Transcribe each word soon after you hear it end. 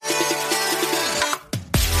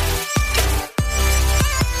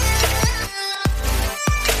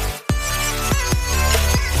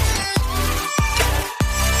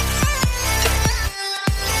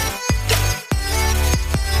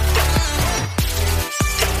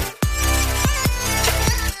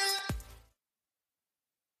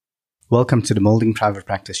Welcome to the Molding Private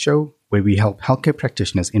Practice Show, where we help healthcare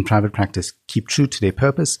practitioners in private practice keep true to their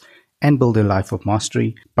purpose and build a life of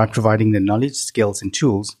mastery by providing the knowledge, skills, and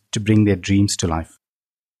tools to bring their dreams to life.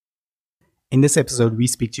 In this episode, we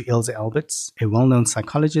speak to Ilse Alberts, a well-known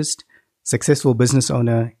psychologist, successful business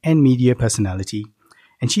owner, and media personality.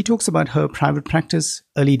 And she talks about her private practice,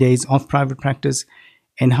 early days of private practice,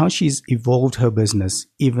 and how she's evolved her business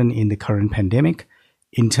even in the current pandemic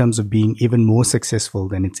in terms of being even more successful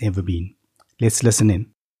than it's ever been. Let's listen in.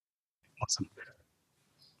 Awesome.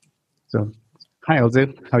 So, hi,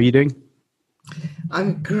 Ilse. How are you doing?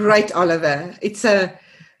 I'm great, Oliver. It's a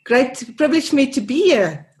great privilege for me to be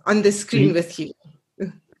here on the screen with you.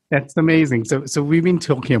 That's amazing. So we've been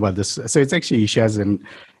talking about this. So it's actually Shaz and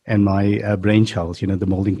my brainchild, the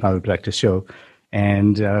Molding Private Practice Show.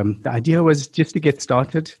 And the idea was just to get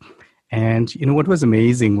started. And, what was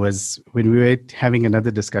amazing was when we were having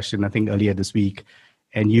another discussion, I think earlier this week,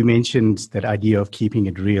 and you mentioned that idea of keeping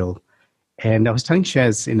it real. And I was telling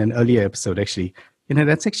Shaz in an earlier episode, actually,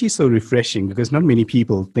 that's actually so refreshing because not many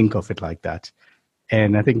people think of it like that.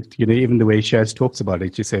 And I think, even the way Shaz talks about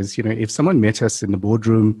it, she says, if someone met us in the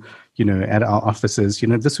boardroom, at our offices,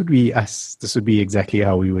 this would be us. This would be exactly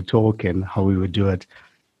how we would talk and how we would do it.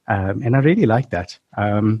 And I really like that.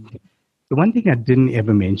 The one thing I didn't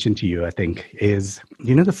ever mention to you, I think, is,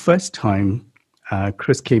 the first time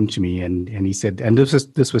Chris came to me and he said, and this was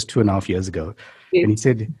 2.5 years ago, and he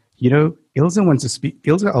said,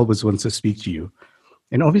 Ilse Alberts wants to speak to you.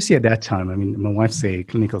 And obviously at that time, my wife's a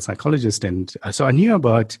clinical psychologist, and so I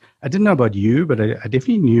didn't know about you, but I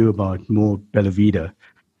definitely knew about more Bella Vita.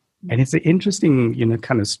 And it's an interesting,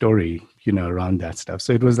 kind of story, around that stuff.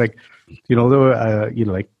 So it was like, although,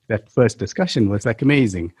 like that first discussion was like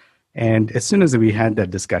amazing. And as soon as we had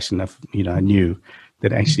that discussion, I knew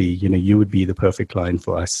that actually, you would be the perfect client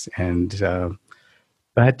for us. And, so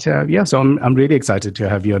I'm really excited to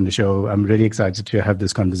have you on the show. I'm really excited to have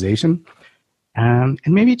this conversation. And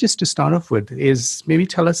maybe just to start off with is maybe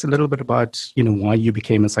tell us a little bit about, why you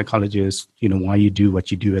became a psychologist, why you do what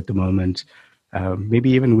you do at the moment,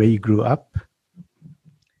 maybe even where you grew up.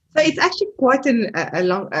 So it's actually quite a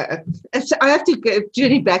long, I have to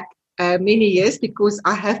journey back many years because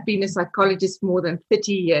I have been a psychologist more than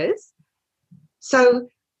 30 years. So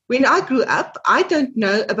when I grew up, I don't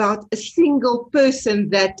know about a single person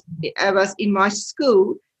that was in my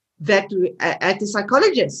school that at a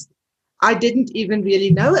psychologist. I didn't even really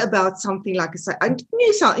know about something like I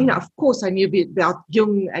knew something, of course I knew about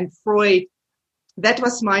Jung and Freud. That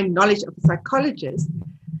was my knowledge of a psychologist.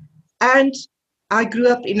 And I grew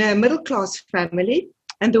up in a middle-class family.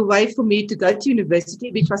 And the way for me to go to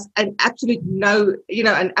university, which was an absolute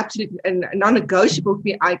non-negotiable for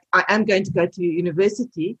me, I am going to go to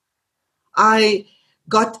university. I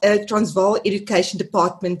got a Transvaal Education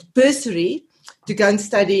Department bursary to go and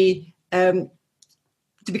study, to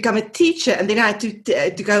become a teacher. And then I had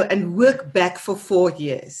to go and work back for 4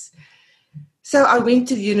 years. So I went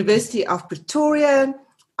to the University of Pretoria.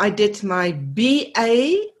 I did my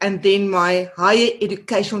BA and then my higher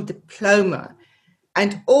educational diploma.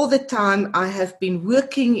 And all the time I have been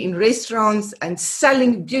working in restaurants and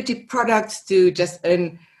selling beauty products to just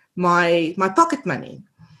earn my pocket money.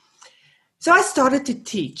 So I started to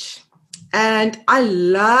teach and I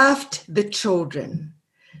loved the children.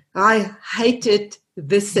 I hated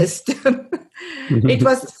the system. It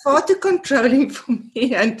was far too controlling for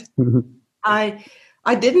me, and I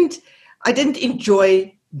didn't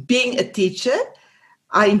enjoy being a teacher.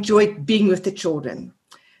 I enjoyed being with the children.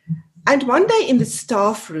 And one day in the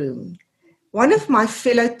staff room, one of my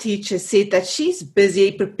fellow teachers said that she's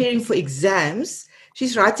busy preparing for exams.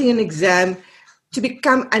 She's writing an exam to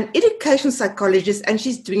become an educational psychologist, and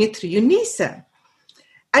she's doing it through UNISA.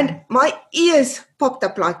 And my ears popped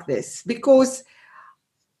up like this because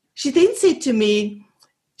she then said to me,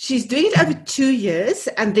 she's doing it over 2 years,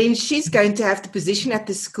 and then she's going to have the position at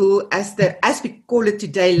the school as we call it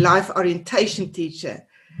today, life orientation teacher.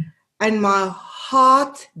 And my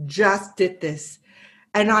heart just did this.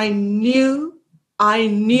 And I knew I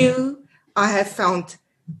have found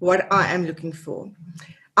what I am looking for.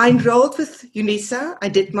 I enrolled with UNISA. I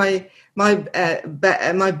did my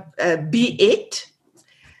B.Ed,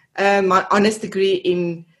 my honors degree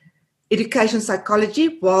in education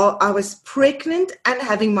psychology while I was pregnant and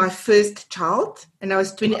having my first child, and I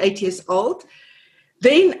was 28 years old.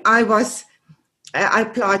 Then I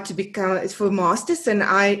applied to become for a master's, and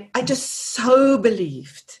I just so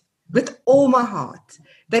believed with all my heart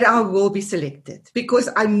that I will be selected because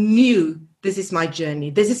I knew this is my journey,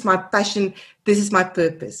 this is my passion, this is my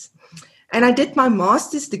purpose. And I did my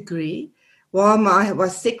master's degree while I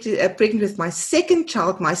was pregnant with my second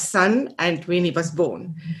child, my son, and when he was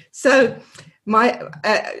born. So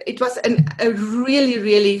it was a really,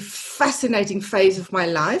 really fascinating phase of my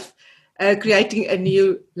life, creating a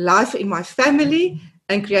new life in my family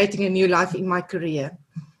and creating a new life in my career.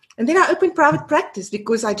 And then I opened private practice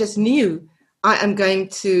because I just knew I am going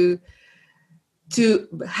to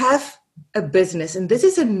have a business. And this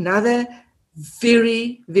is another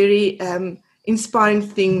very, very inspiring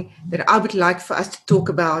thing that I would like for us to talk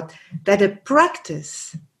about, that a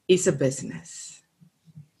practice is a business.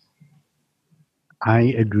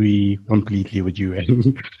 I agree completely with you.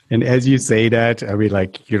 And as you say that, I mean, I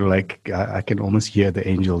can almost hear the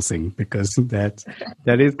angels sing, because that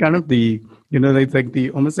is kind of the, it's like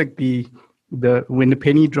the when the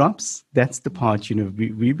penny drops, that's the part,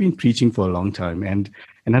 we've been preaching for a long time. And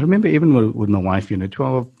I remember even with my wife,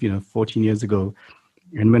 12, 14 years ago,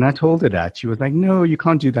 and when I told her that, she was like, no, you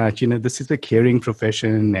can't do that. This is a caring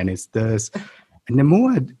profession and it's this. And the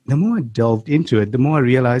more I delved into it, the more I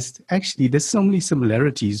realized, actually, there's so many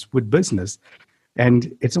similarities with business.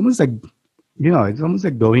 And it's almost like,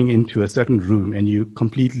 going into a certain room and you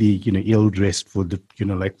completely, ill-dressed for the,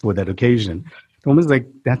 for that occasion. It's almost like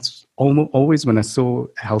that's always when I saw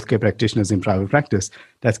healthcare practitioners in private practice,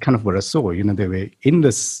 that's kind of what I saw. They were in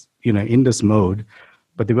this, in this mode,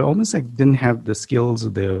 but they were almost like didn't have the skills or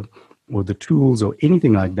the tools or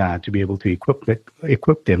anything like that to be able to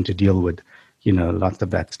equip them to deal with, lots of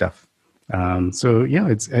that stuff. So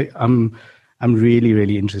yeah, I'm really,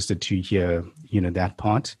 really interested to hear, that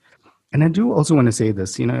part. And I do also want to say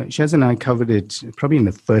this, Shaz and I covered it probably in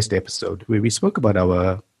the first episode where we spoke about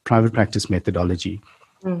our private practice methodology.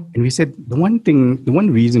 And we said the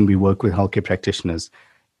one reason we work with healthcare practitioners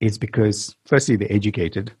is because firstly, they're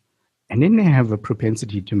educated, and then they have a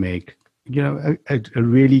propensity to make, a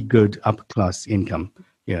really good upper class income.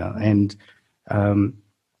 Yeah. And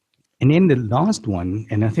then the last one,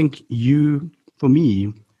 and I think you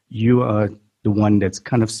are the one that's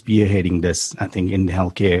kind of spearheading this, I think, in the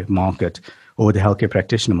healthcare market or the healthcare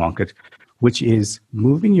practitioner market, which is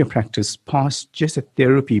moving your practice past just a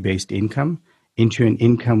therapy-based income into an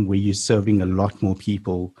income where you're serving a lot more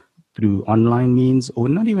people through online means, or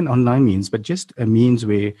not even online means, but just a means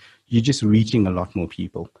where you're just reaching a lot more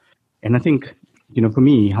people. And I think, for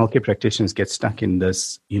me, healthcare practitioners get stuck in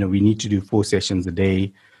this, we need to do 4 sessions a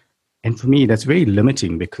day. And for me, that's very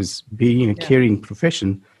limiting, because being a caring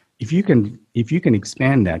profession, if you can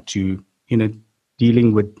expand that to,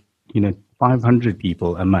 dealing with, 500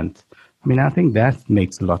 people a month, I mean, I think that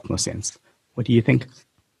makes a lot more sense. What do you think?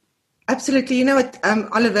 Absolutely. You know what,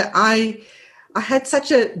 Oliver, I had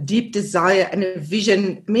such a deep desire and a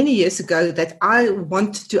vision many years ago that I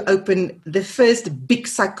wanted to open the first big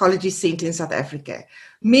psychology center in South Africa,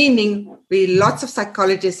 meaning where lots of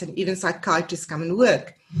psychologists and even psychiatrists come and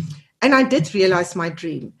work. And I did realize my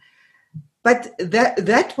dream. But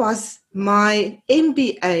that was my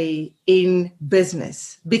MBA in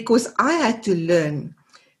business, because I had to learn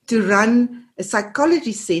to run a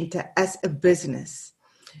psychology center as a business.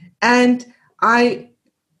 And I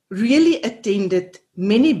really attended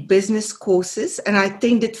many business courses, and I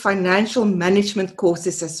attended financial management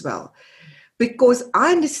courses as well, because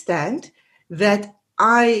I understand that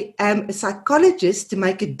I am a psychologist to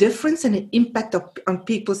make a difference and an impact on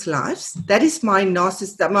people's lives. That is my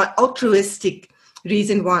my altruistic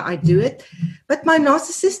reason why I do it. But my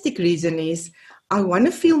narcissistic reason is I want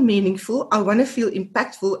to feel meaningful, I want to feel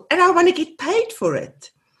impactful, and I want to get paid for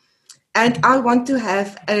it. And I want to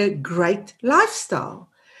have a great lifestyle.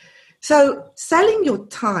 So selling your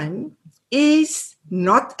time is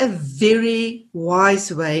not a very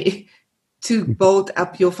wise way to build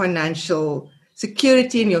up your financial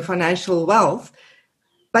security and your financial wealth.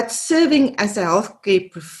 But serving as a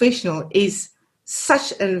healthcare professional is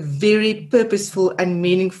such a very purposeful and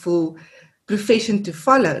meaningful profession to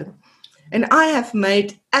follow. And I have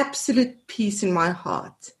made absolute peace in my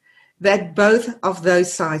heart that both of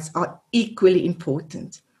those sides are equally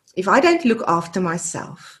important. If I don't look after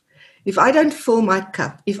myself, if I don't fill my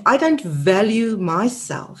cup, if I don't value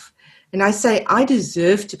myself, and I say I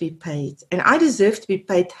deserve to be paid, and I deserve to be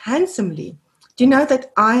paid handsomely, do you know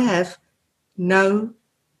that I have no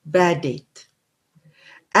bad debt?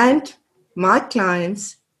 And my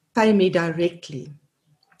clients pay me directly.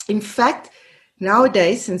 In fact,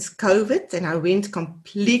 nowadays, since COVID, and I went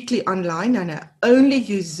completely online and I only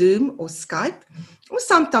use Zoom or Skype, or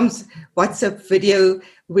sometimes WhatsApp video,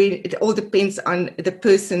 where it all depends on the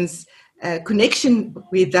person's connection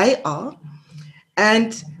where they are.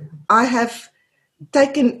 And I have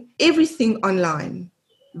taken everything online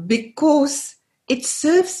because it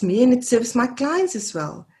serves me and it serves my clients as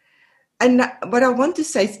well. And what I want to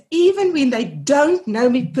say is, even when they don't know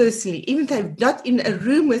me personally, even if they're not in a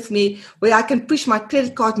room with me where I can push my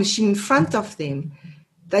credit card machine in front of them,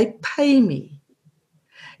 they pay me.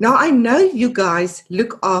 Now, I know you guys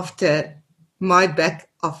look after my back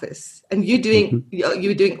office, and you're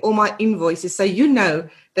doing all my invoices, so you know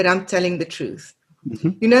that I'm telling the truth.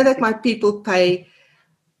 You know that my people pay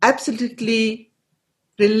absolutely,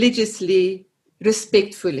 religiously,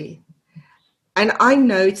 respectfully. And I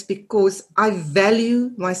know it's because I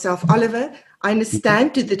value myself, Oliver. I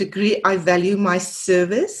understand to the degree I value my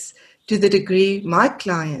service, to the degree my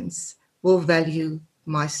clients will value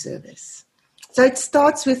my service. So it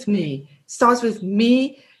starts with me. It starts with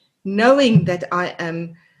me knowing that I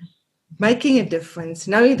am making a difference,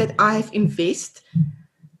 knowing that I have invested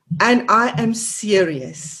and I am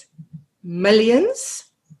serious. Millions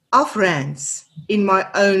of rands in my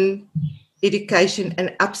own education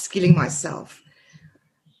and upskilling myself.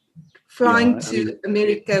 Flying to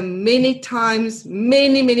America many times,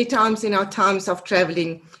 many times in our times of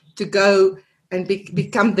traveling to go and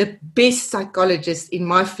become the best psychologist in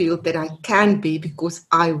my field that I can be because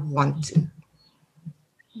I want to.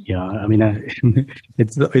 Yeah, I mean,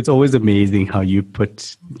 it's always amazing how you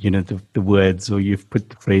put, the words, or you've put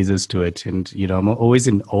the phrases to it. And, I'm always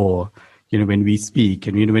in awe, when we speak,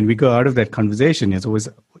 and, when we go out of that conversation, it's always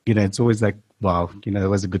like, wow, that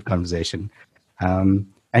was a good conversation.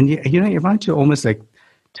 And if I had to almost like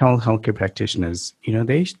tell healthcare practitioners,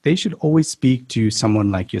 they should always speak to someone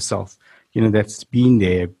like yourself, that's been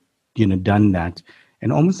there, done that,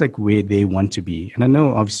 and almost like where they want to be. And I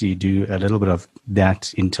know obviously you do a little bit of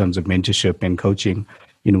that in terms of mentorship and coaching,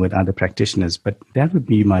 with other practitioners, but that would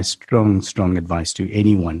be my strong advice to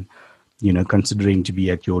anyone, considering to be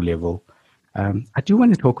at your level. I do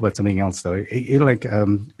want to talk about something else though,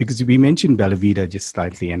 because we mentioned Bella Vita just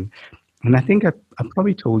slightly, and I think I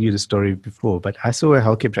probably told you the story before, but I saw a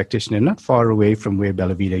healthcare practitioner not far away from where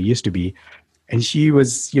Bella Vita used to be. And she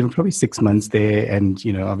was, probably 6 months there. And,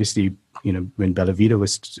 obviously, when Bella Vita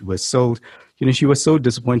was sold, she was so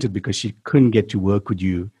disappointed because she couldn't get to work with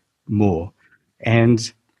you more.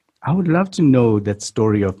 And I would love to know that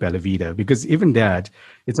story of Bella Vita, because even that,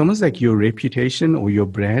 it's almost like your reputation or your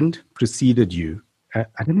brand preceded you. I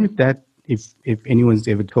don't know if anyone's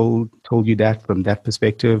ever told you that from that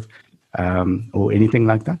perspective. Or anything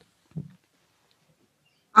like that?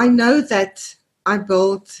 I know that I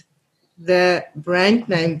built the brand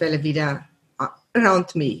name Bella Vita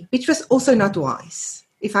around me, which was also not wise.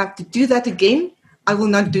 If I have to do that again, I will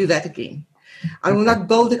not do that again. I will not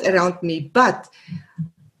build it around me, but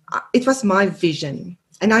it was my vision.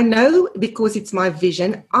 And I know because it's my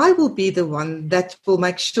vision, I will be the one that will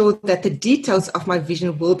make sure that the details of my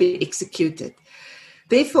vision will be executed.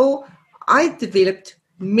 Therefore, I developed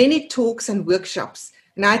many talks and workshops.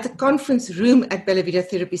 And I had a conference room at Bella Vita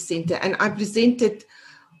Therapy Center, and I presented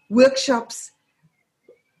workshops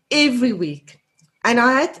every week. And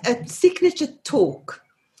I had a signature talk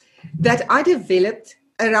that I developed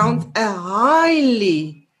around a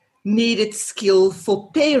highly needed skill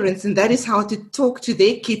for parents, and that is how to talk to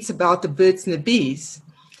their kids about the birds and the bees.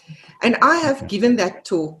 And I have given that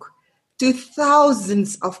talk to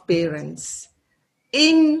thousands of parents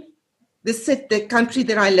in the country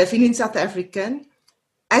that I live in South Africa,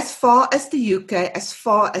 as far as the UK, as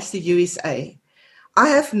far as the USA. I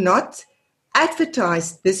have not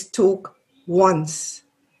advertised this talk once.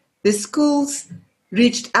 The schools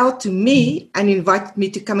reached out to me and invited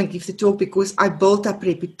me to come and give the talk because I built up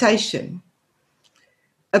reputation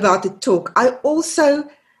about the talk. I also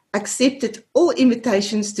accepted all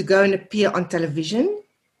invitations to go and appear on television,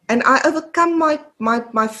 and I overcome my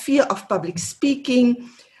fear of public speaking.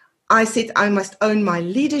 I said I must own my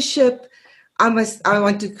leadership. I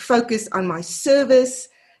want to focus on my service,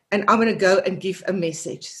 and I'm going to go and give a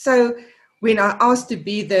message. So when I asked to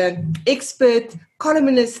be the expert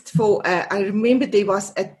columnist for, I remember there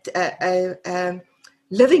was a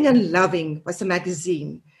Living and Loving was a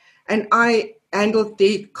magazine, and I handled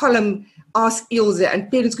the column Ask Ilse, and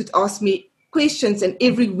parents could ask me questions, and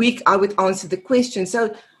every week I would answer the question.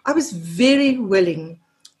 So I was very willing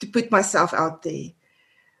to put myself out there.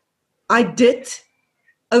 I did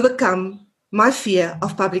overcome my fear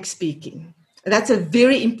of public speaking. And that's a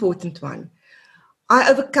very important one. I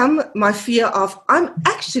overcome my fear of,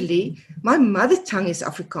 my mother tongue is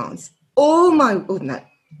Afrikaans.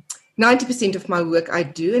 90% of my work I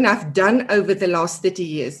do, and I've done over the last 30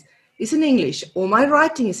 years, is in English. All my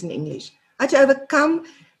writing is in English. I had to overcome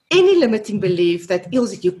any limiting belief that,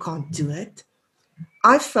 Ilse, you can't do it.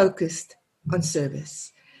 I focused on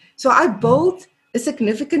service. So I built a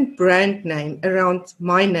significant brand name around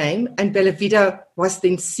my name, and Bella Vita was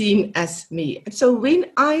then seen as me. And so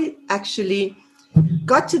when I actually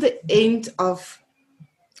got to the end of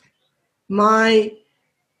my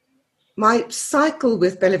cycle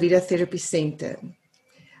with Bella Vita Therapy Center,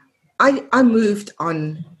 I moved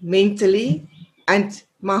on mentally and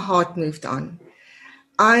my heart moved on.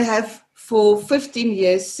 I have for 15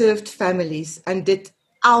 years served families and did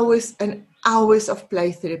hours and hours of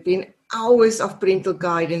play therapy and hours of parental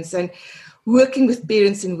guidance and working with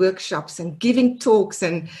parents in workshops and giving talks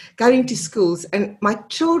and going to schools. And my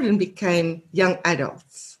children became young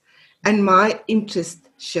adults and my interest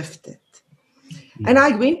shifted. And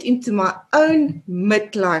I went into my own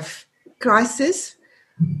midlife crisis,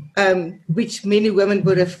 which many women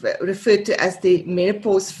would have referred to as the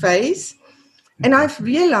menopause phase. And I've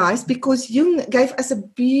realized, because Jung gave us a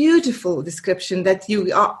beautiful description, that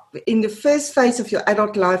you are in the first phase of your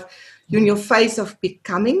adult life, you're in your phase of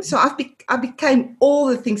becoming. So I became all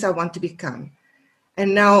the things I want to become.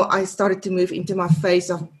 And now I started to move into my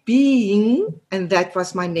phase of being, and that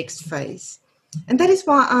was my next phase. And that is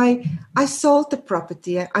why I sold the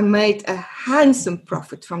property. I made a handsome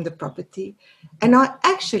profit from the property. And I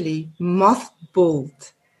actually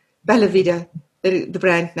mothballed Bella Vita, the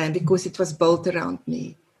brand name, because it was built around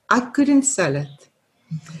me. I couldn't sell it.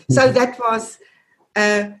 So that was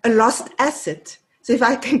a lost asset. So if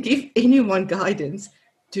I can give anyone guidance,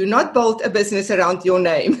 do not build a business around your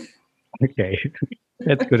name. Okay,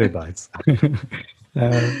 that's good advice.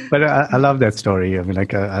 But I love that story. I mean,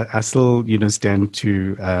 like I still, stand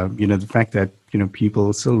to, the fact that,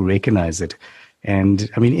 people still recognize it. And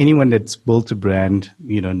I mean, anyone that's built a brand,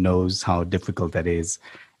 knows how difficult that is.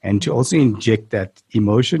 And to also inject that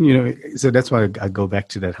emotion, so that's why I go back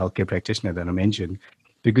to that healthcare practitioner that I mentioned,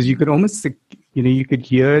 because you could almost, you could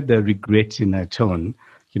hear the regret in her tone,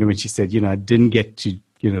 when she said, I didn't get to,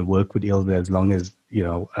 work with Ilse as long as,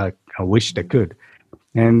 I wished I could.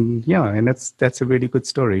 And and that's a really good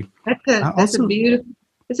story.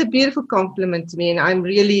 It's a beautiful compliment to me, and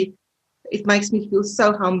it makes me feel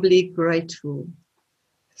so humbly grateful.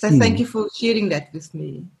 So thank you for sharing that with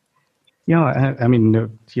me. Yeah, I mean,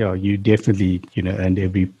 you definitely, earned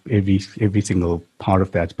every single part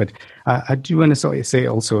of that. But I do want to say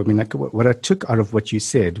also, I mean, like what I took out of what you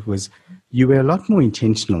said was you were a lot more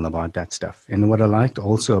intentional about that stuff. And what I liked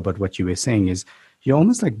also about what you were saying is you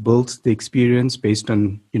almost like built the experience based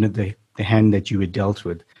on, the hand that you were dealt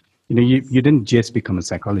with. You didn't just become a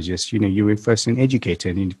psychologist, you were first an educator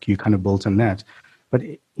and you kind of built on that. But,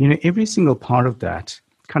 every single part of that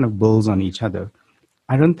kind of builds on each other.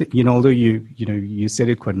 I don't think, although you said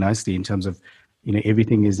it quite nicely in terms of,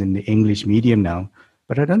 everything is in the English medium now,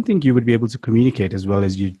 but I don't think you would be able to communicate as well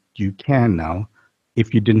as you can now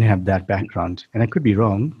if you didn't have that background. And I could be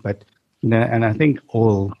wrong, but, and I think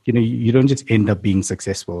you don't just end up being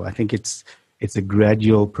successful. I think it's a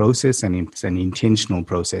gradual process and it's an intentional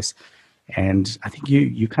process. And I think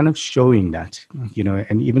you kind of showing that,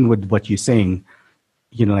 and even with what you're saying,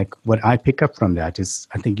 like what I pick up from that is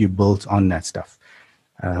I think you built on that stuff.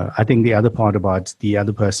 I think the other part about the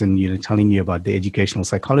other person, telling you about the educational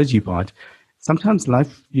psychology part, sometimes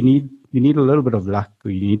life, you need a little bit of luck,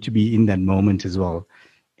 or you need to be in that moment as well.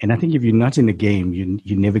 And I think if you're not in the game,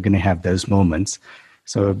 you're never going to have those moments.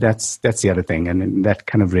 So that's the other thing. And that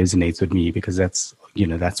kind of resonates with me because that's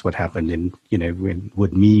what happened in,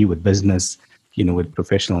 with me, with business, with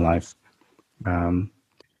professional life.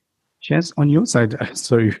 Shaz, on your side,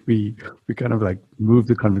 sorry, we kind of like moved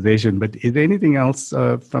the conversation, but is there anything else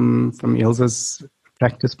from Ilse's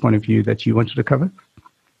practice point of view that you wanted to cover?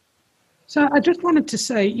 So I just wanted to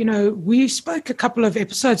say, we spoke a couple of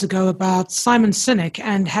episodes ago about Simon Sinek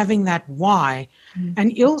and having that why.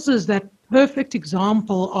 And Ilse is that perfect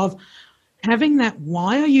example of having that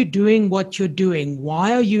why are you doing what you're doing?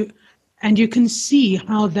 Why are you, and you can see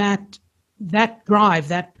how that drive,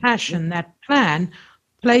 that passion, that plan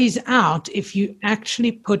plays out if you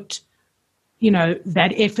actually put,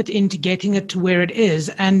 that effort into getting it to where it is.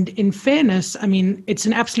 And in fairness, I mean, it's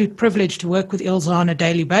an absolute privilege to work with Ilse on a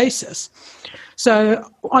daily basis. So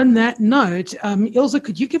on that note, Ilse,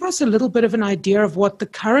 could you give us a little bit of an idea of what the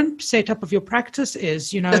current setup of your practice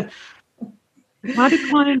is? How do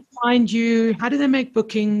clients find you? How do they make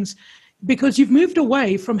bookings? Because you've moved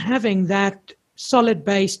away from having that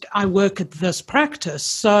solid-based, I work at this practice.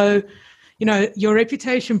 So, your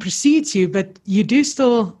reputation precedes you, but you do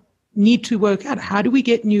still need to work out how do we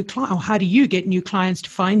get new clients, or how do you get new clients to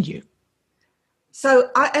find you? So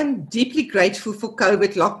I am deeply grateful for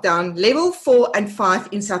COVID lockdown, level 4 and 5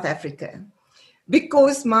 in South Africa,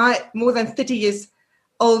 because my more than 30 years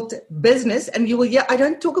old business, and you will hear, I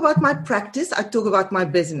don't talk about my practice, I talk about my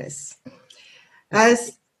business,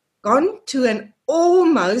 has gone to an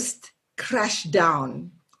almost crash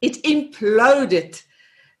down. It imploded.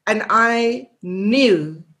 And I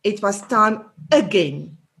knew it was time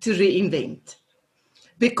again to reinvent.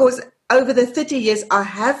 Because over the 30 years, I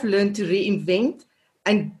have learned to reinvent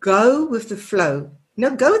and go with the flow.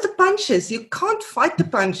 Go with the punches. You can't fight the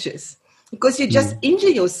punches because you just injure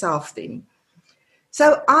yourself then.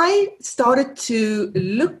 So I started to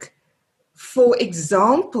look for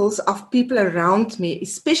examples of people around me,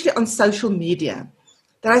 especially on social media,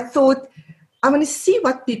 that I thought, I want to see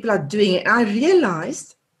what people are doing. And I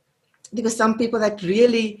realized there were some people that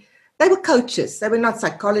really, they were coaches. They were not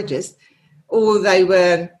psychologists, or they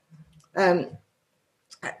were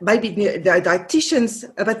maybe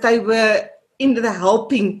dietitians, but they were in the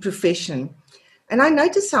helping profession. And I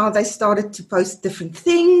noticed how they started to post different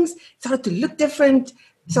things, started to look different,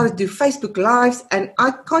 started to do Facebook Lives. And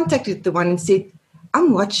I contacted the one and said,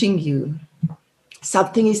 I'm watching you.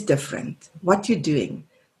 Something is different. What you're doing.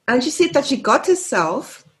 And she said that she got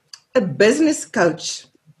herself a business coach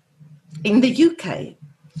in the UK.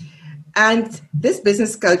 And this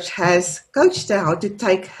business coach has coached her how to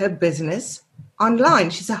take her business online.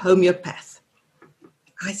 She's a homeopath.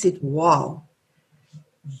 I said, wow.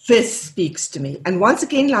 This speaks to me. And once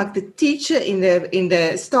again, like the teacher in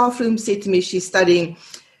the staff room said to me, she's studying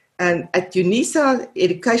at UNISA,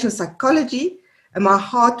 educational psychology, and my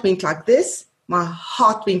heart went like this. My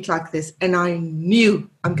heart went like this, and I knew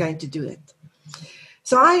I'm going to do it.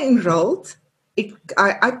 So I enrolled.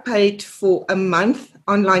 I paid for a month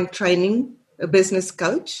online training, a business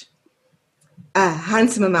coach, a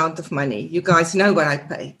handsome amount of money. You guys know what I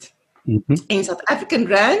paid. Mm-hmm. In South African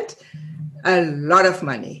rand, a lot of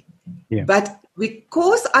money. Yeah. But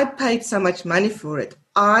because I paid so much money for it,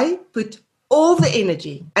 I put all the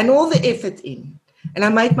energy and all the effort in, and I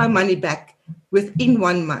made my money back within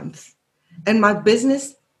 1 month. And my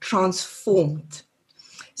business transformed.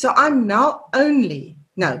 So I'm now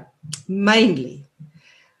mainly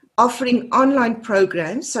offering online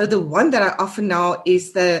programs. So the one that I offer now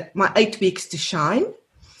is my 8 weeks to shine,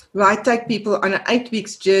 where I take people on an 8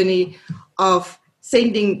 weeks journey of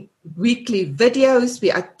sending weekly videos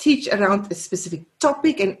where I teach around a specific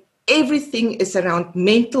topic, and everything is around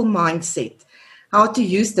mental mindset, how to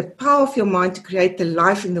use the power of your mind to create the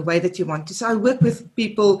life in the way that you want to. So I work with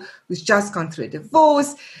people who's just gone through a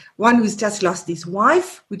divorce, one who's just lost his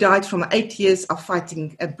wife, who died from 8 years of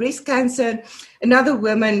fighting breast cancer, another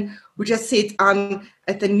woman who just said, I'm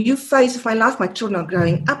at the new phase of my life, my children are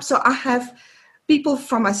growing up. So I have people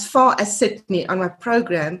from as far as Sydney on my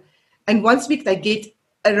program, and once a week they get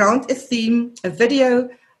around a theme, a video.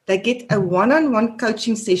 They get a one-on-one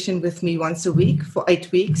coaching session with me once a week for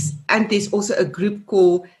 8 weeks. And there's also a group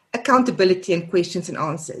called Accountability and Questions and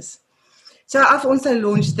Answers. So I've also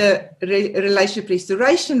launched the Relationship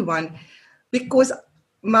Restoration one because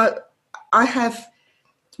I have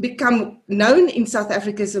become known in South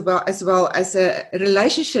Africa as well as a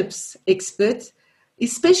relationships expert,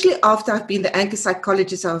 especially after I've been the anchor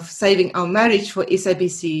psychologist of Saving Our Marriage for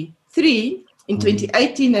SABC 3 in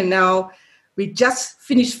 2018, and now we just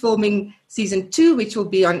finished filming season 2, which will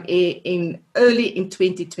be on air early in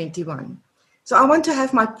 2021. So I want to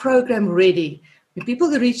have my program ready. When people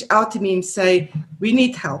reach out to me and say, we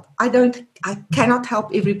need help. I cannot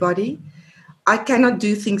help everybody. I cannot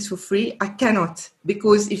do things for free. I cannot,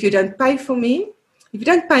 because if you don't pay me,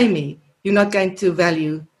 you're not going to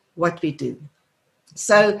value what we do.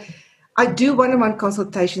 So I do one-on-one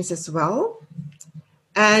consultations as well.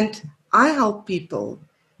 And I help people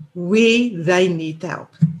where they need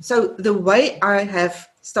help. So the way I have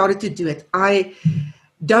started to do it, I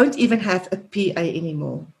don't even have a PA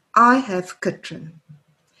anymore. I have Kitron,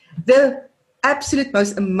 the absolute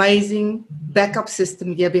most amazing backup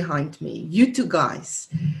system here behind me. You two guys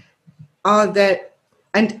are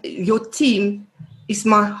and your team is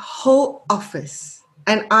my whole office.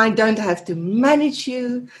 And I don't have to manage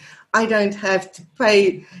you. I don't have to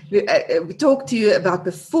talk to you about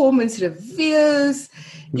performance reviews.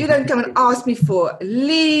 You don't come and ask me for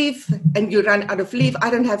leave and you run out of leave. I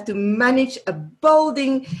don't have to manage a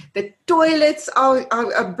building. The toilets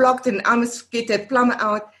are blocked and I must get a plumber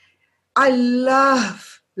out. I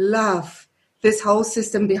love this whole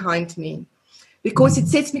system behind me because it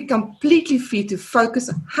sets me completely free to focus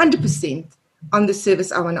 100% on the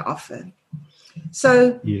service I want to offer.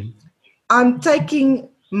 So I'm taking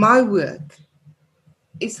my work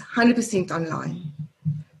is 100% online.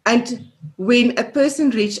 And when a person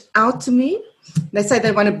reaches out to me, they say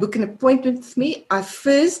they want to book an appointment with me, I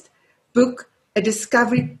first book a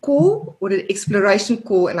discovery call or an exploration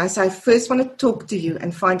call, and I say, I first want to talk to you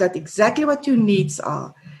and find out exactly what your needs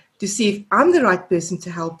are to see if I'm the right person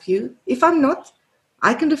to help you. If I'm not,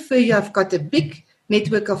 I can refer you. I've got a big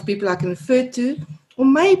network of people I can refer to, or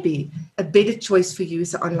maybe a better choice for you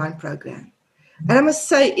is an online program. And I must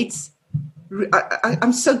say,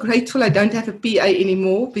 I'm so grateful I don't have a PA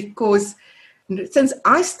anymore, because since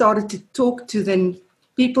I started to talk to the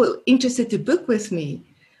people interested to book with me,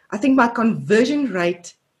 I think my conversion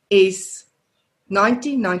rate is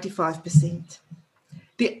 95%.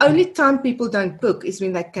 The only time people don't book is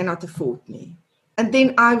when they cannot afford me. And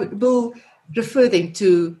then I will refer them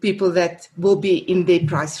to people that will be in their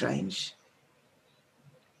price range.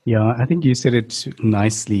 Yeah, I think you said it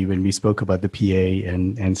nicely when we spoke about the PA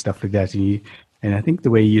and stuff like that. And I think the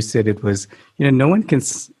way you said it was, no one can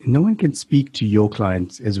speak to your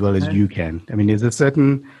clients as well as you can. I mean, there's a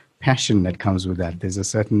certain passion that comes with that. There's a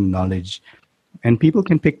certain knowledge, and people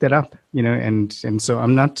can pick that up. And so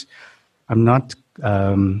I'm not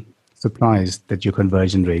surprised that your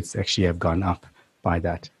conversion rates actually have gone up by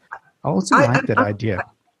that. I also like that idea.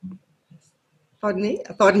 Pardon me,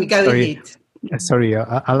 go ahead. Sorry,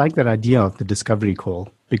 I like that idea of the discovery call,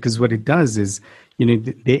 because what it does is,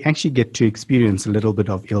 they actually get to experience a little bit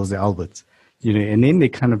of Ilse Alberts, and then they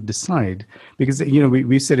kind of decide, because,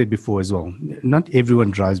 we've said it before as well, not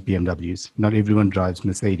everyone drives BMWs, not everyone drives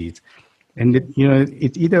Mercedes. And,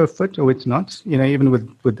 it's either a fit or it's not, even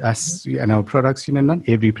with us and our products, not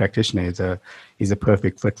every practitioner is a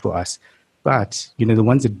perfect fit for us. But, the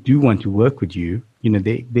ones that do want to work with you,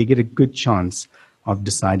 they get a good chance of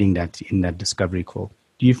deciding that in that discovery call.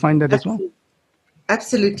 Do you find that as well?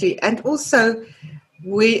 Absolutely. And also,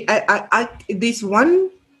 there's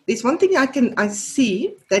one thing I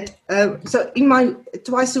see that, so in my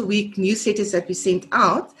twice a week newsletters that we sent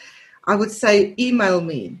out, I would say, email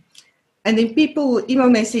me. And then people will email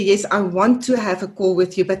me and say, yes, I want to have a call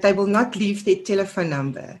with you, but they will not leave their telephone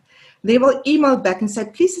number. They will email back and say,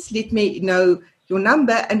 please just let me know your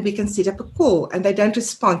number and we can set up a call. And they don't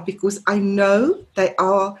respond because I know they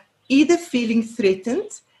are either feeling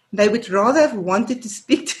threatened, they would rather have wanted to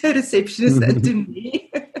speak to a receptionist than to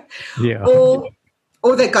me, yeah. or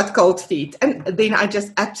they got cold feet. And then I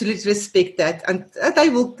just absolutely respect that. And they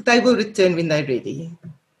will return when they're ready.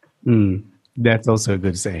 That's also a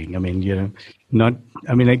good saying. I mean,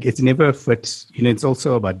 it's never a fit, it's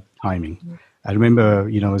also about timing. I remember,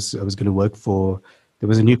 I was going to work there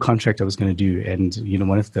was a new contract I was going to do. And,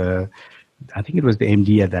 I think it was the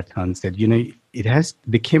MD at that time said,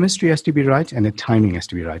 the chemistry has to be right and the timing has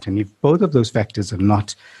to be right. And if both of those factors are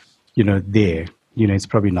not, there, it's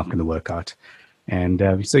probably not going to work out. And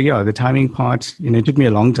the timing part, it took me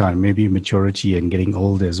a long time, maybe maturity and getting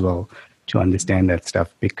older as well, to understand that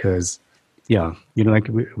stuff. Because,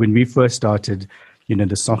 when we first started,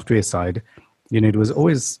 the software side, it was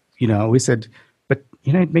always, I always said, but,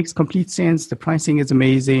 it makes complete sense. The pricing is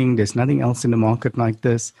amazing. There's nothing else in the market like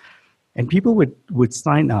this. And people would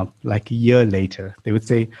sign up like a year later. They would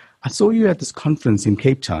say, I saw you at this conference in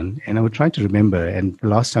Cape Town. And I would try to remember. And the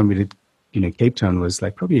last time we did, Cape Town was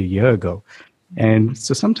like probably a year ago. And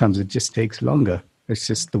so sometimes it just takes longer. It's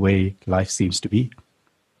just the way life seems to be.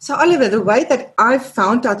 So Oliver, the way that I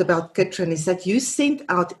found out about Kitron is that you sent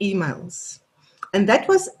out emails. And that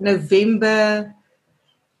was November,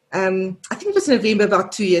 I think it was November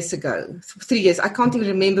about 2 years ago, 3 years. I can't even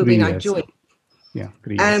remember when I joined. Yeah,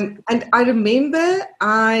 3 years. And I remember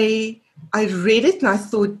I read it and I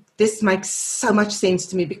thought, this makes so much sense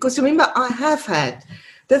to me. Because remember, I have had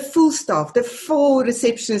the full staff, the 4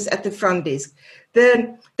 receptionists at the front desk,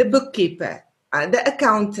 the bookkeeper, the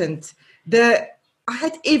accountant, I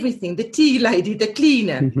had everything, the tea lady, the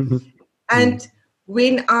cleaner. And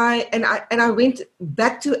when I went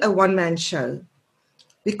back to a one-man show,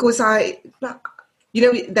 because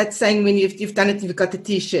that saying, when you've done it, you've got the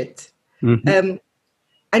T-shirt. And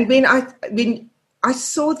when I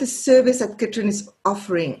saw the service that Kitron is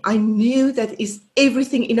offering, I knew that is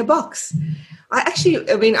everything in a box. I actually,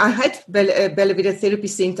 when I had Bella Vita Therapy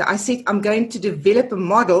Center, I said, I'm going to develop a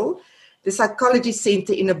model, the psychology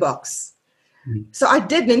center in a box. So I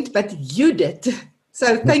didn't, but you did.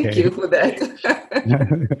 So thank you for that.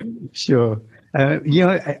 Sure.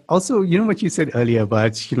 Also, what you said earlier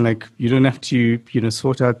about, you don't have to,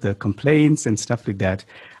 sort out the complaints and stuff like that.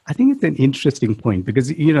 I think it's an interesting point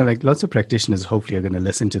because, lots of practitioners hopefully are going to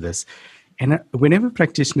listen to this. And whenever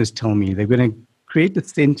practitioners tell me they're going to create the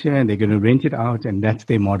center and they're going to rent it out and that's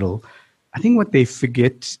their model, I think what they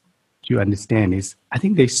forget to understand is I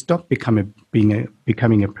think they stop becoming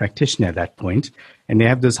a practitioner at that point, and they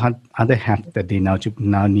have this other hat that they now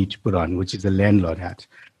need to put on, which is a landlord hat.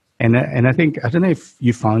 And I think, I don't know if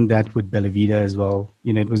you found that with Bella Vida as well.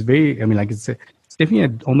 It was very, like it's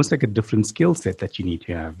definitely almost like a different skill set that you need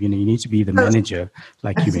to have. You need to be the manager,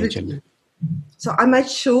 like Absolutely. you mentioned. So I made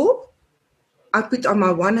sure I put on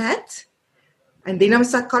my one hat, and then I'm a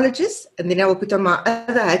psychologist, and then I will put on my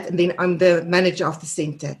other hat, and then I'm the manager of the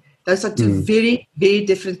center. Those are two very, very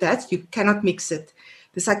different hats. You cannot mix it.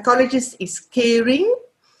 The psychologist is caring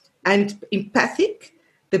and empathic.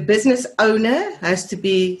 The business owner has to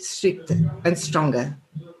be stricter and stronger.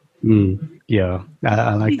 Yeah,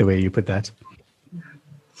 I like the way you put that.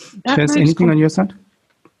 That Chaz, anything on your side?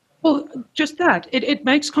 Well, just that. It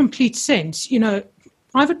makes complete sense.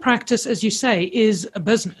 Private practice, as you say, is a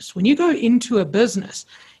business. When you go into a business,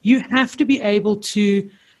 you have to be able to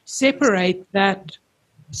separate that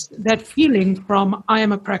feeling from I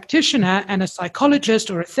am a practitioner and a psychologist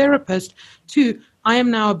or a therapist to I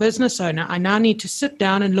am now a business owner. I now need to sit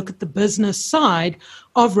down and look at the business side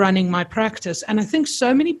of running my practice. And I think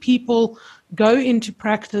so many people go into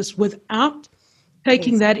practice without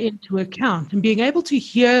taking that into account, and being able to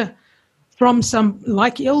hear from some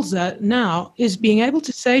like Ilse now is being able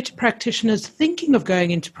to say to practitioners thinking of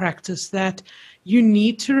going into practice that you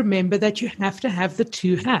need to remember that you have to have the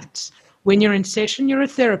two hats. When you're in session, you're a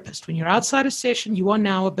therapist. When you're outside a session, you are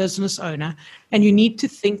now a business owner, and you need to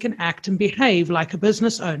think and act and behave like a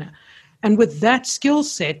business owner. And with that skill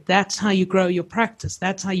set, that's how you grow your practice.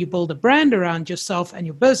 That's how you build a brand around yourself and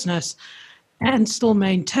your business and still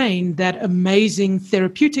maintain that amazing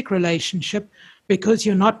therapeutic relationship, because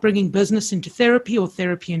you're not bringing business into therapy or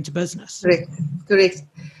therapy into business. Correct.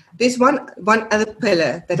 There's one other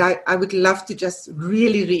pillar that I would love to just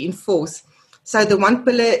really reinforce. So the one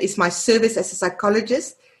pillar is my service as a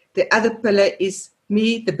psychologist. The other pillar is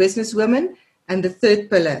me, the businesswoman. And the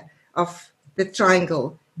third pillar of the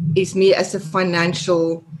triangle is me as a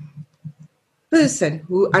financial person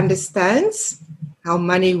who understands how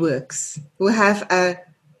money works, who have a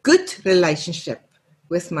good relationship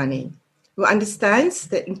with money, who understands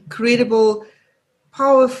the incredible,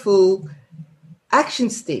 powerful action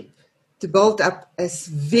step to build up a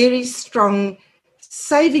very strong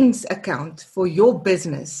savings account for your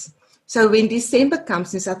business. So when December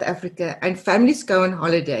comes in South Africa and families go on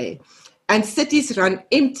holiday and cities run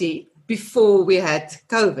empty, before we had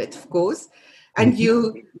COVID, of course, and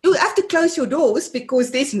you have to close your doors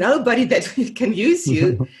because there's nobody that can use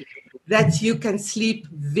you, that you can sleep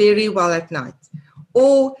very well at night.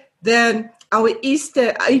 Or our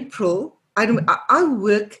Easter, April, I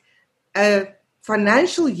work a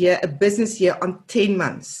financial year, a business year on 10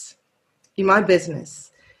 months in my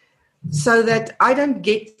business, so that I don't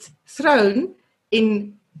get thrown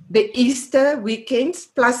in the Easter weekends,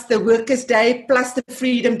 plus the Workers' Day, plus the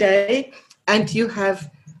Freedom Day, and you have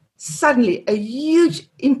suddenly a huge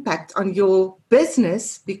impact on your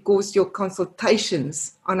business because your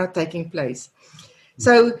consultations are not taking place.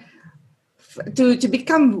 So to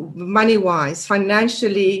become money-wise,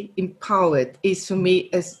 financially empowered is for me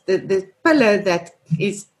as the pillar that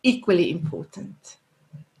is equally important.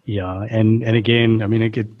 Yeah, and again, I mean,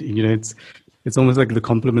 it's almost like the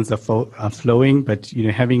compliments are flowing. But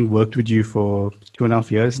having worked with you for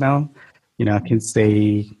 2.5 years now, I can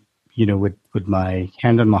say, with my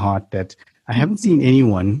hand on my heart, that I haven't seen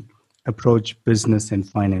anyone approach business and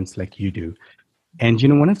finance like you do. And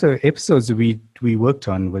one of the episodes that we worked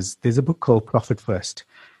on was, there's a book called Profit First,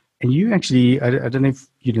 and you actually, I don't know if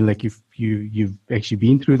you've actually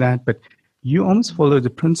been through that, but you almost follow the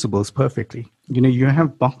principles perfectly. You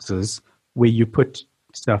have boxes where you put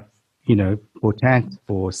stuff, for tax,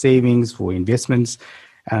 for savings, for investments.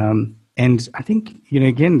 And I think,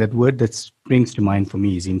 again, that word that springs to mind for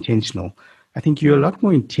me is intentional. I think you're a lot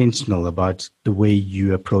more intentional about the way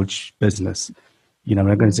you approach business. I'm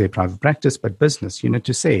not going to say private practice, but business,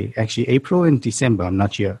 to say, actually, April and December, I'm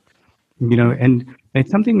not here. And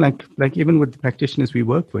it's something like even with the practitioners we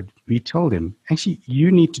work with, we tell them, actually,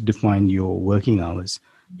 you need to define your working hours.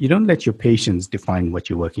 You don't let your patients define what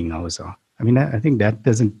your working hours are. I mean, I think that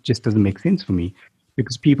doesn't make sense for me,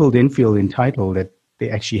 because people then feel entitled that they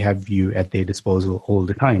actually have you at their disposal all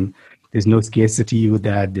the time. There's no scarcity with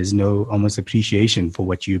that. There's no almost appreciation for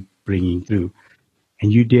what you're bringing through.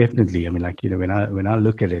 And you definitely, when I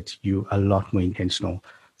look at it, you are a lot more intentional.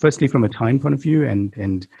 Firstly, from a time point of view,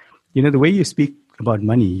 and the way you speak about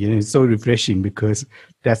money, it's so refreshing, because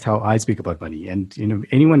that's how I speak about money. And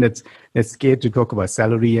anyone that's scared to talk about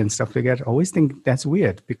salary and stuff like that, I always think that's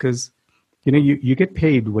weird, because you get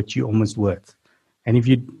paid what you're almost worth. And if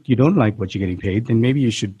you don't like what you're getting paid, then maybe you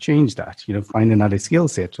should change that. Find another skill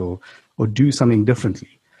set or do something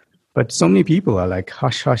differently. But so many people are like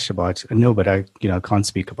hush hush about, no, but I can't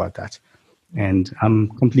speak about that. And I'm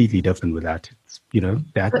completely different with that.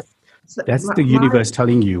 It's, that's the universe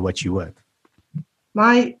telling you what you're worth.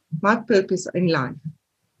 My purpose in life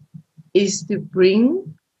is to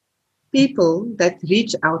bring people that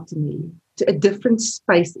reach out to me to a different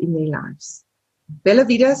space in their lives. Bella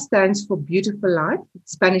Vida stands for beautiful life,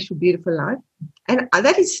 it's Spanish for beautiful life. And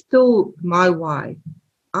that is still my why.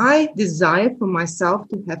 I desire for myself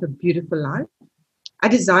to have a beautiful life. I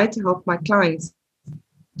desire to help my clients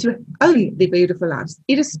to own their beautiful lives,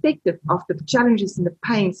 irrespective of the challenges and the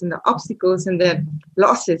pains and the obstacles and the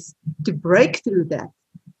losses, to break through that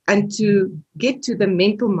and to get to the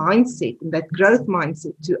mental mindset and that growth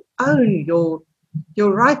mindset, to own your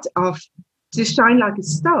right to shine like a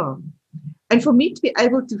star. And for me to be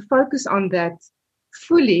able to focus on that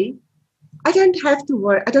fully, I don't have to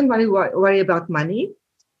worry. I don't want to worry about money,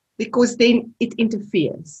 because then it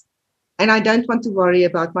interferes. And I don't want to worry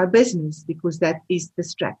about my business, because that is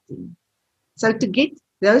distracting. So to get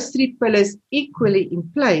those three pillars equally in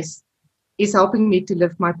place is helping me to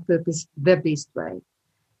live my purpose the best way.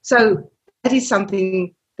 So that is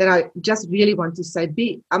something that I just really want to say.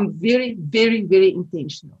 I'm very, very, very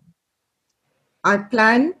intentional. I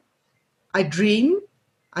plan, I dream,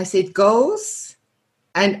 I set goals,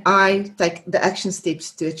 and I take the action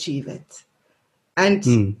steps to achieve it.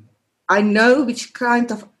 And I know which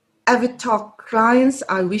kind of avatar clients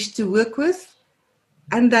I wish to work with,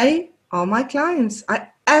 and they are my clients. I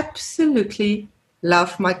absolutely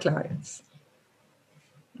love my clients.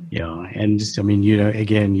 Yeah, and just,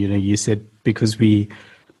 again, you said because we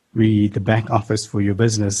the back office for your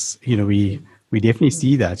business, we definitely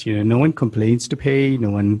see that. No one complains to pay, no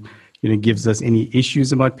one gives us any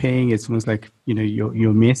issues about paying. It's almost like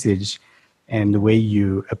your message and the way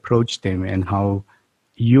you approach them and how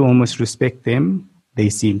you almost respect them. They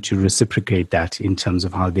seem to reciprocate that in terms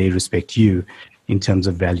of how they respect you, in terms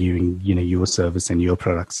of valuing your service and your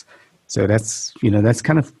products. So that's that's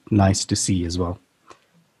kind of nice to see as well.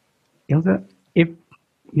 Ilse, if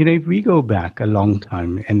we go back a long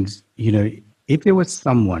time, and if there was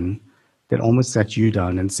someone that almost sat you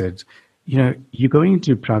down and said, you're going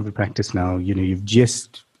into private practice now, you've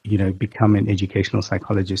just become an educational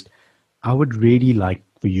psychologist, I would really like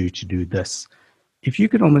for you to do this. If you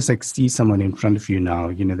could almost like see someone in front of you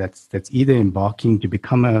now, that's either embarking to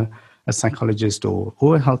become a psychologist or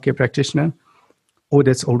a healthcare practitioner, or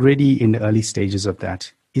that's already in the early stages of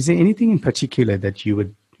that, is there anything in particular that you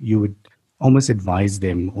would almost advise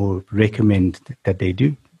them or recommend that they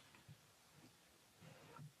do?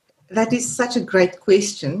 That is such a great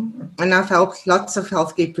question, and I've helped lots of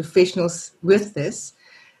healthcare professionals with this.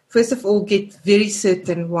 First of all, get very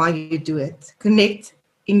certain why you do it. Connect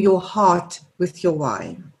in your heart with your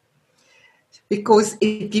why, because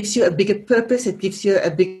it gives you a bigger purpose. It gives you a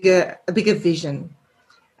bigger vision.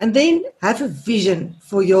 And then have a vision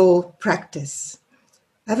for your practice.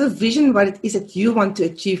 Have a vision what it is that you want to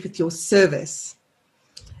achieve with your service.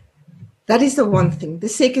 That is the one thing. The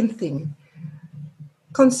second thing,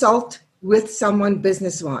 consult with someone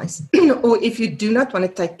business-wise. Or if you do not want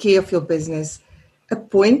to take care of your business,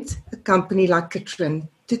 appoint a company like Katrin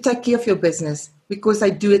to take care of your business, because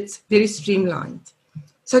they do it very streamlined.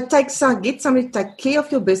 So get somebody to take care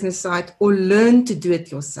of your business side, or learn to do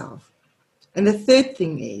it yourself. And the third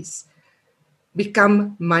thing is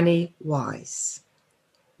become money wise.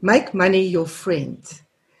 Make money your friend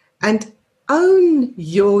and own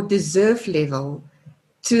your deserve level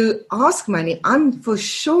to ask money. I'm for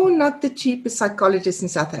sure not the cheapest psychologist in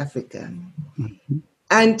South Africa. Mm-hmm.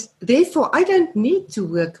 And therefore, I don't need to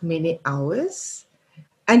work many hours.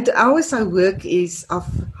 And the hours I work is of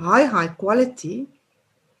high quality.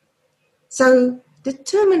 So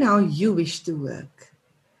determine how you wish to work.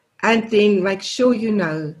 And then make sure you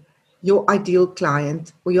know your ideal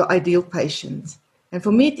client or your ideal patient. And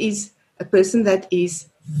for me, it is a person that is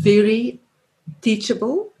very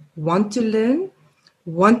teachable, want to learn,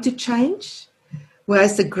 want to change, who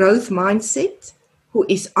has the growth mindset, who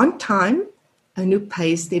is on time, and who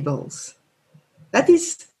pays their bills. That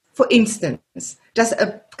is, for instance, just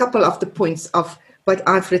a couple of the points of what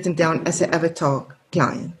I've written down as an avatar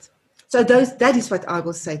client. So that is what I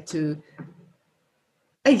will say to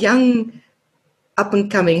a young,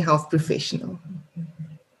 up-and-coming health professional.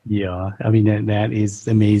 Yeah, I mean, that is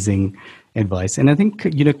amazing advice. And I think,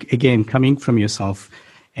 again, coming from yourself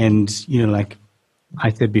and, like I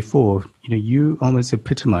said before, you almost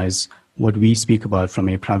epitomize what we speak about from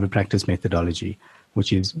a private practice methodology,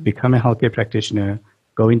 which is become a healthcare practitioner,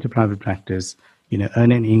 go into private practice,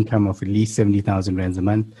 earn an income of at least 70,000 rands a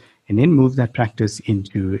month, and then move that practice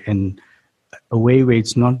into a way where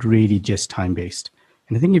it's not really just time-based.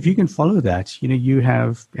 And I think if you can follow that, you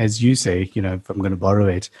have, as you say, if I'm going to borrow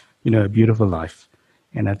it, a beautiful life.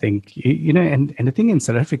 And I think, and the thing in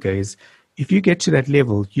South Africa is, if you get to that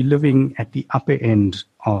level, you're living at the upper end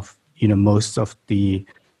of, most of the,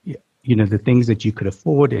 the things that you could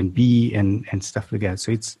afford and be and stuff like that.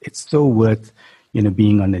 So it's so worth,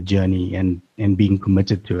 being on a journey and being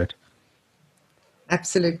committed to it.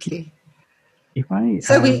 Absolutely. If I,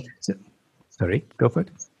 sorry, go for it.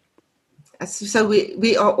 So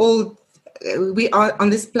we are on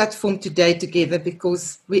this platform today together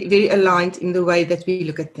because we're very aligned in the way that we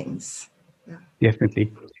look at things. Yeah.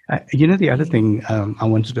 Definitely. The other thing I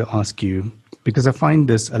wanted to ask you, because I find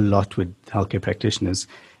this a lot with healthcare practitioners,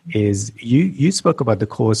 is you spoke about the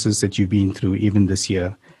courses that you've been through even this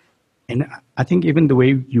year. And I think even the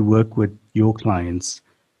way you work with your clients,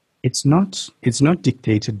 it's not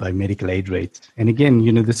dictated by medical aid rates. And again,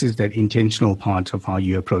 this is that intentional part of how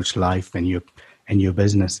you approach life and your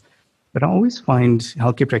business. But I always find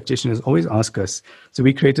healthcare practitioners always ask us, so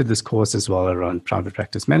we created this course as well around private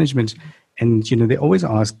practice management. And, they always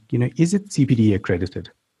ask, is it CPD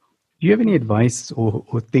accredited? Do you have any advice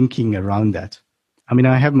or thinking around that? I mean,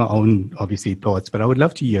 I have my own, obviously, thoughts, but I would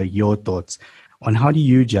love to hear your thoughts on how do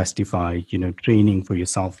you justify, training for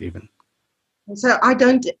yourself even? So I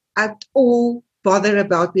don't at all bother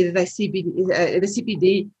about whether they the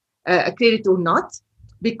CPD accredited or not,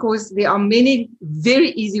 because there are many very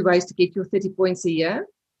easy ways to get your 30 points a year.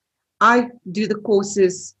 I do the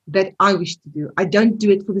courses that I wish to do. I don't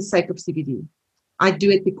do it for the sake of CPD. I do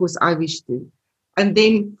it because I wish to. And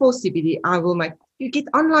then for CPD, you get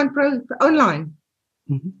online.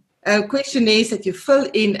 Mm-hmm. Questionnaires that you fill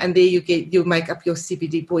in, and there you make up your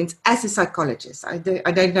CPD points as a psychologist. I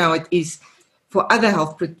don't know how it is for other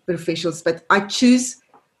health professionals, but I choose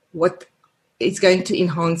what is going to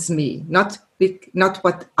enhance me, not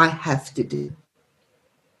what I have to do.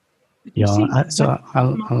 Yeah, I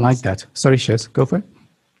like that. Sorry, Shez, go for it.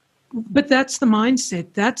 But that's the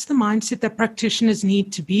mindset. That's the mindset that practitioners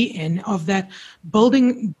need to be in, of that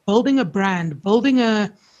building a brand, building a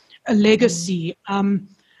legacy,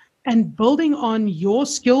 and building on your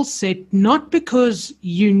skill set, not because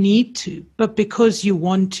you need to, but because you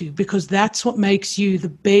want to, because that's what makes you the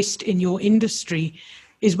best in your industry,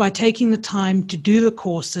 is by taking the time to do the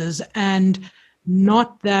courses, and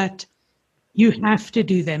not that you have to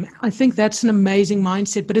do them. I think that's an amazing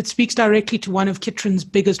mindset, but it speaks directly to one of Kitron's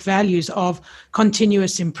biggest values of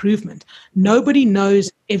continuous improvement. Nobody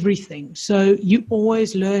knows everything, so you're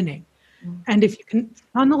always learning. And if you can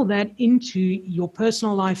funnel that into your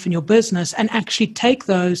personal life and your business, and actually take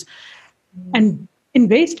those and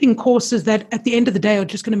invest in courses that at the end of the day are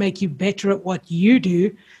just going to make you better at what you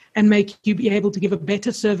do and make you be able to give a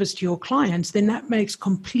better service to your clients, then that makes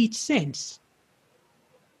complete sense.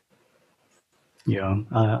 Yeah,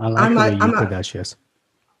 I like the way you put that, Shez.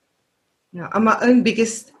 Yeah, I'm my own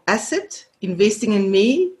biggest asset. Investing in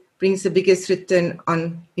me brings the biggest return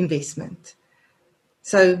on investment.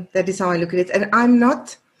 So that is how I look at it. And I'm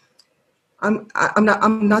not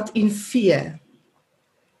in fear.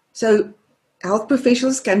 So health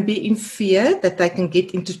professionals can be in fear that they can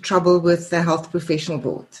get into trouble with the health professional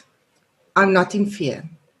board. I'm not in fear.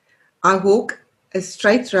 I walk a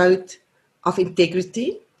straight road of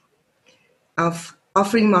integrity, of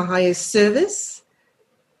offering my highest service.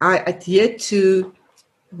 I adhere to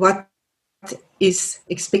what is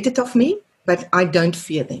expected of me, but I don't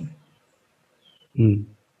fear them.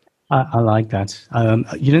 I like that.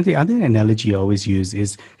 The other analogy I always use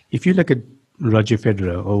is, if you look at Roger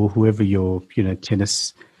Federer or whoever your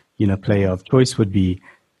tennis player of choice would be,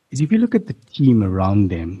 is if you look at the team around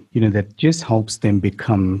them, that just helps them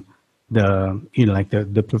become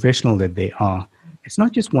the professional that they are. It's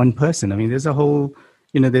not just one person. I mean, there's a whole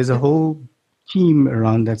team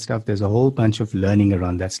around that stuff. There's a whole bunch of learning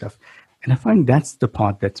around that stuff. And I find that's the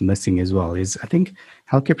part that's missing as well, is I think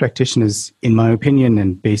healthcare practitioners, in my opinion,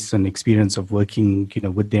 and based on experience of working,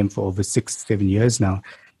 with them for over 6-7 years now,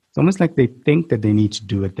 it's almost like they think that they need to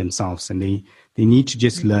do it themselves, and they need to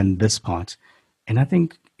just learn this part. And I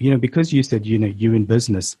think, because you said, you're in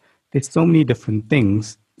business, there's so many different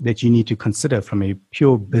things that you need to consider from a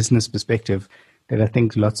pure business perspective that I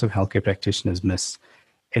think lots of healthcare practitioners miss.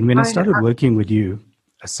 And when I started working with you,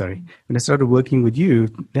 that's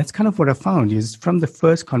kind of what I found, is from the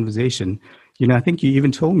first conversation, I think you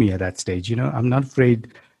even told me at that stage, I'm not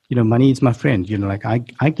afraid, money is my friend,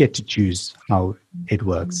 I get to choose how it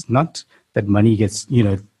works, not that money gets,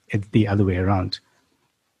 it's the other way around.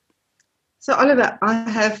 So Oliver, I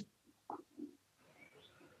have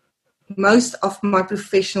most of my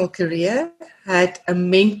professional career had a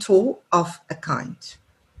mentor of a kind.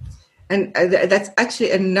 And that's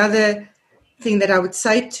actually another thing that I would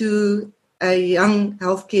say to a young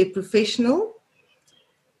healthcare professional.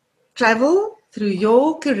 Travel through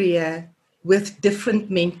your career with different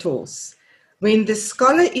mentors. When the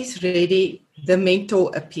scholar is ready, the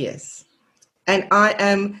mentor appears. And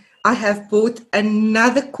I have bought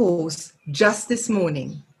another course just this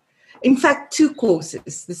morning. In fact, 2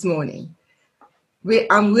 courses this morning, where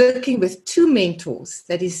I'm working with 2 mentors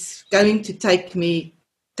that is going to take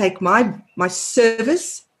my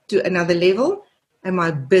service to another level and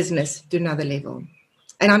my business to another level.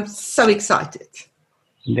 And I'm so excited.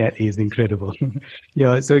 That is incredible.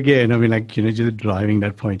 Yeah. So again, I mean, like, just driving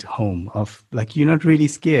that point home of like, you're not really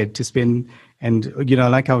scared to spend, and, I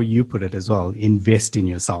like how you put it as well, invest in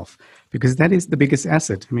yourself, because that is the biggest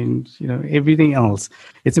asset. I mean, everything else,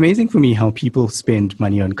 it's amazing for me how people spend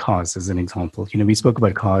money on cars, as an example. We spoke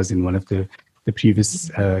about cars in one of the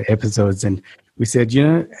previous episodes, and we said,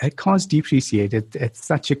 cars depreciate at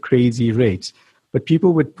such a crazy rate, but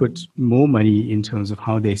people would put more money in terms of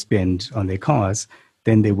how they spend on their cars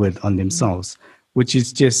than they would on themselves, which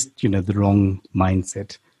is just, the wrong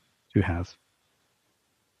mindset to have.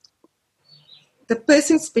 The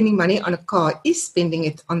person spending money on a car is spending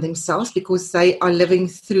it on themselves because they are living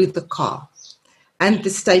through the car and the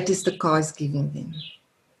status the car is giving them.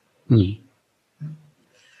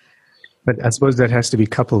 But I suppose that has to be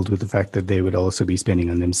coupled with the fact that they would also be spending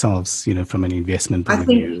on themselves, from an investment point of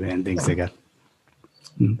view and things like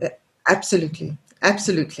that. Absolutely.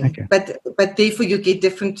 Okay. But therefore you get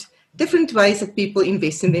different ways that people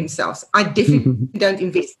invest in themselves. I definitely don't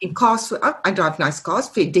invest in cars. I drive nice cars,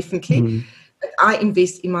 very definitely, but I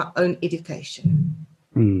invest in my own education.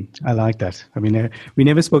 I like that. I mean, we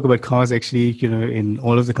never spoke about cars actually, in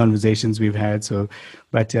all of the conversations we've had. So,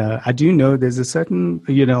 but I do know there's a certain,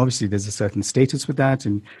 obviously there's a certain status with that,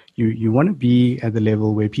 and you want to be at the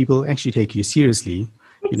level where people actually take you seriously,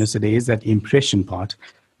 so there is that impression part.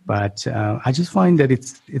 But I just find that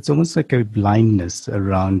it's almost like a blindness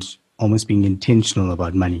around almost being intentional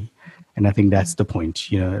about money. And I think that's the point,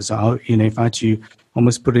 So, if I had to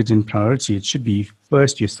almost put it in priority, it should be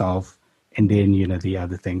first yourself and then, the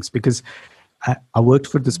other things. Because I worked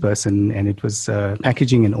for this person, and it was a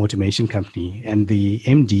packaging and automation company. And the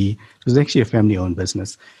MD, it was actually a family-owned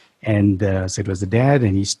business. And so it was the dad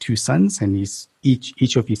and his 2 sons, and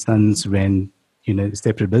each of his sons ran,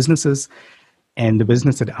 separate businesses. And the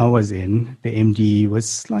business that I was in, the MD was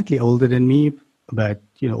slightly older than me, but,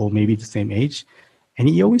 or maybe the same age. And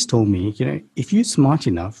he always told me, if you're smart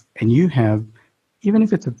enough and you have, even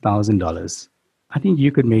if it's $1,000, I think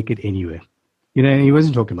you could make it anywhere. And he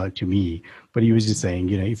wasn't talking about to me, but he was just saying,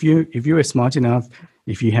 if you were smart enough,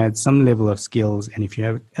 if you had some level of skills, and if you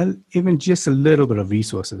have even just a little bit of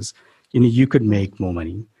resources, you could make more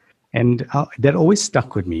money. And that always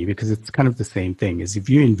stuck with me, because it's kind of the same thing. Is if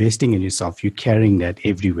you're investing in yourself, you're carrying that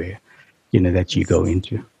everywhere, that you go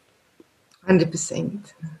into.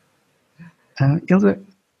 100%. Ilse,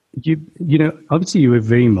 obviously you were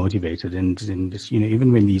very motivated, and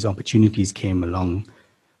even when these opportunities came along,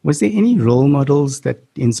 was there any role models that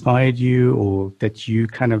inspired you or that you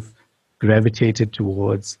kind of gravitated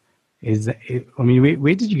towards?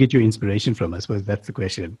 Where did you get your inspiration from? I suppose that's the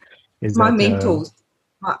question. My mentors.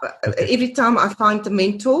 Every time I find a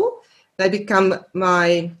mentor, they become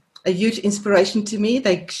a huge inspiration to me.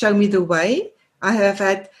 They show me the way. I have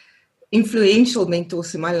had influential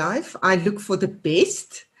mentors in my life. I look for the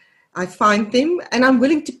best. I find them, and I'm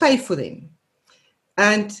willing to pay for them.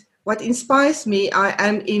 And what inspires me, I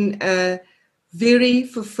am in a very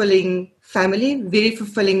fulfilling family, very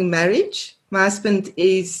fulfilling marriage. My husband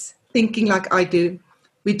is thinking like I do.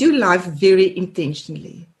 We do life very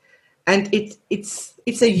intentionally. And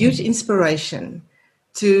it's a huge inspiration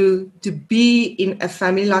to be in a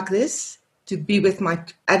family like this, to be with my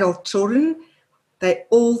adult children. They're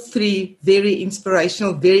all 3 very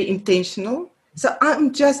inspirational, very intentional. So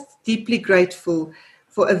I'm just deeply grateful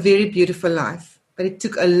for a very beautiful life. But it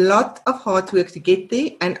took a lot of hard work to get there,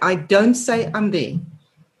 and I don't say I'm there.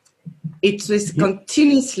 It was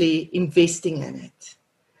continuously investing in it.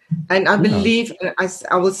 And I believe, and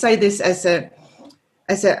I will say this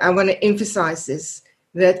I want to emphasize this,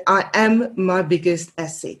 that I am my biggest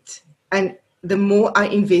asset. And the more I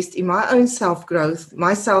invest in my own self-growth,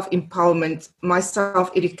 my self-empowerment, my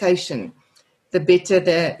self-education, the better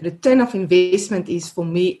the return of investment is for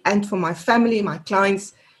me and for my family, my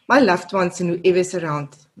clients, my loved ones, and whoever's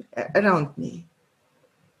around me.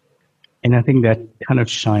 And I think that kind of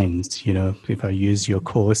shines, if I use your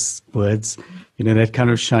course words, that kind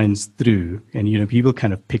of shines through, and, people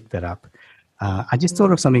kind of pick that up. I just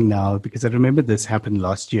thought of something now, because I remember this happened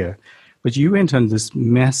last year but you went on this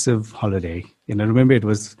massive holiday. And I remember it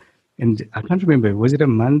was, and I can't remember, was it a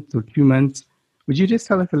month or 2 months? Would you just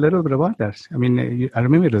tell us a little bit about that? I mean, I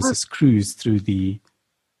remember it was this cruise through the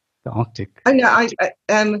Arctic. I know.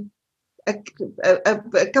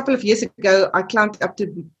 A couple of years ago, I climbed up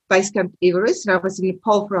to Base Camp Everest, and I was in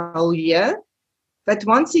Nepal for a whole year. But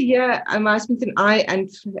once a year, my husband and I and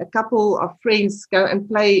a couple of friends go and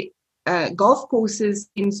play golf courses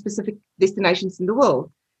in specific destinations in the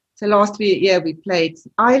world. So last year we played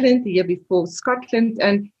Ireland, the year before Scotland,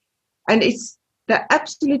 and it's the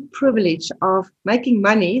absolute privilege of making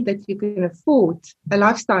money that you can afford a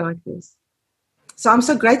lifestyle like this. So I'm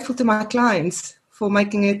so grateful to my clients for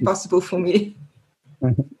making it possible for me.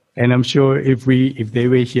 And I'm sure if they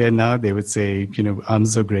were here now, they would say, I'm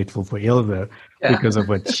so grateful for Ilse because of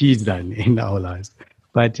what she's done in our lives.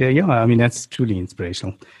 But I mean, that's truly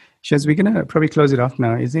inspirational. Shaz, we're going to probably close it off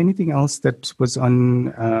now. Is there anything else that was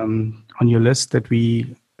on your list that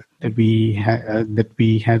we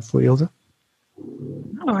had for Ilse?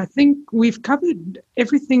 No, I think we've covered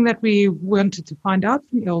everything that we wanted to find out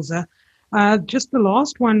from Ilse. Just the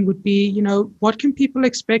last one would be, what can people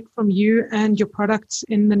expect from you and your products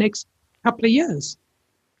in the next couple of years?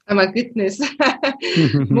 Oh my goodness.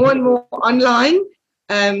 More and more online.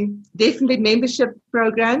 Definitely membership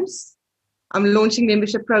programs. I'm launching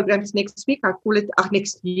membership programs next week. I call it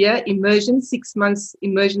next year, immersion, 6 months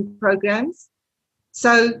immersion programs.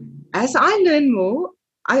 So as I learn more,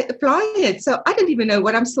 I apply it. So I don't even know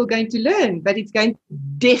what I'm still going to learn, but it's going to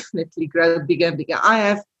definitely grow bigger and bigger. I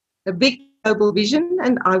have a big global vision,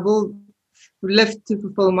 and I will live to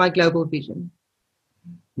fulfill my global vision.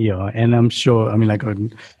 Yeah, and I'm sure,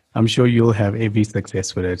 I'm sure you'll have every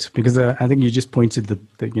success with it, because I think you just pointed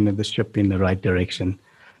the ship in the right direction.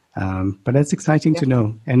 But that's exciting to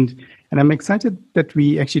know. And I'm excited that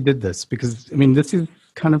we actually did this, because, this is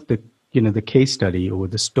kind of the case study or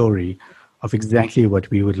the story of exactly what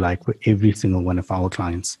we would like for every single one of our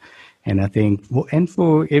clients. And I think, and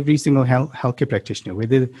for every single healthcare practitioner,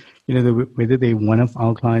 whether they're one of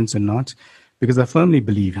our clients or not, because I firmly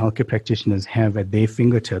believe healthcare practitioners have at their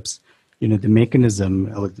fingertips, the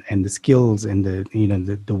mechanism and the skills and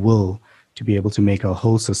the will to be able to make our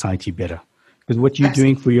whole society better. Because what you're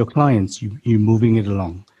doing for your clients, you're moving it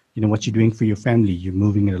along. What you're doing for your family, you're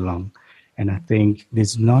moving it along. And I think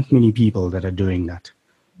there's not many people that are doing that.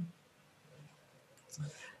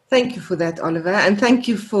 Thank you for that, Oliver. And thank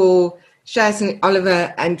you for Shaz and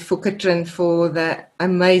Oliver and for Katrin for the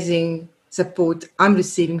amazing support I'm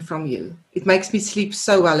receiving from you. It makes me sleep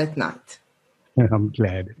so well at night. I'm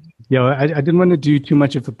glad. I didn't want to do too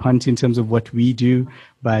much of a punt in terms of what we do,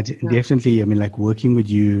 but definitely, working with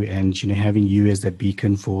you and, having you as that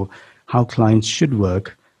beacon for how clients should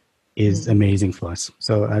work is amazing for us.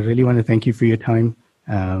 So I really want to thank you for your time.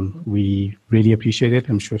 We really appreciate it.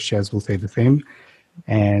 I'm sure Shaz will say the same.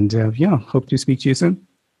 And hope to speak to you soon.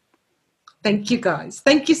 Thank you, guys.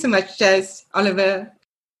 Thank you so much, Shaz, Oliver.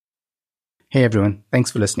 Hey, everyone.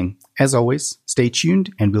 Thanks for listening. As always, stay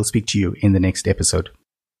tuned and we'll speak to you in the next episode.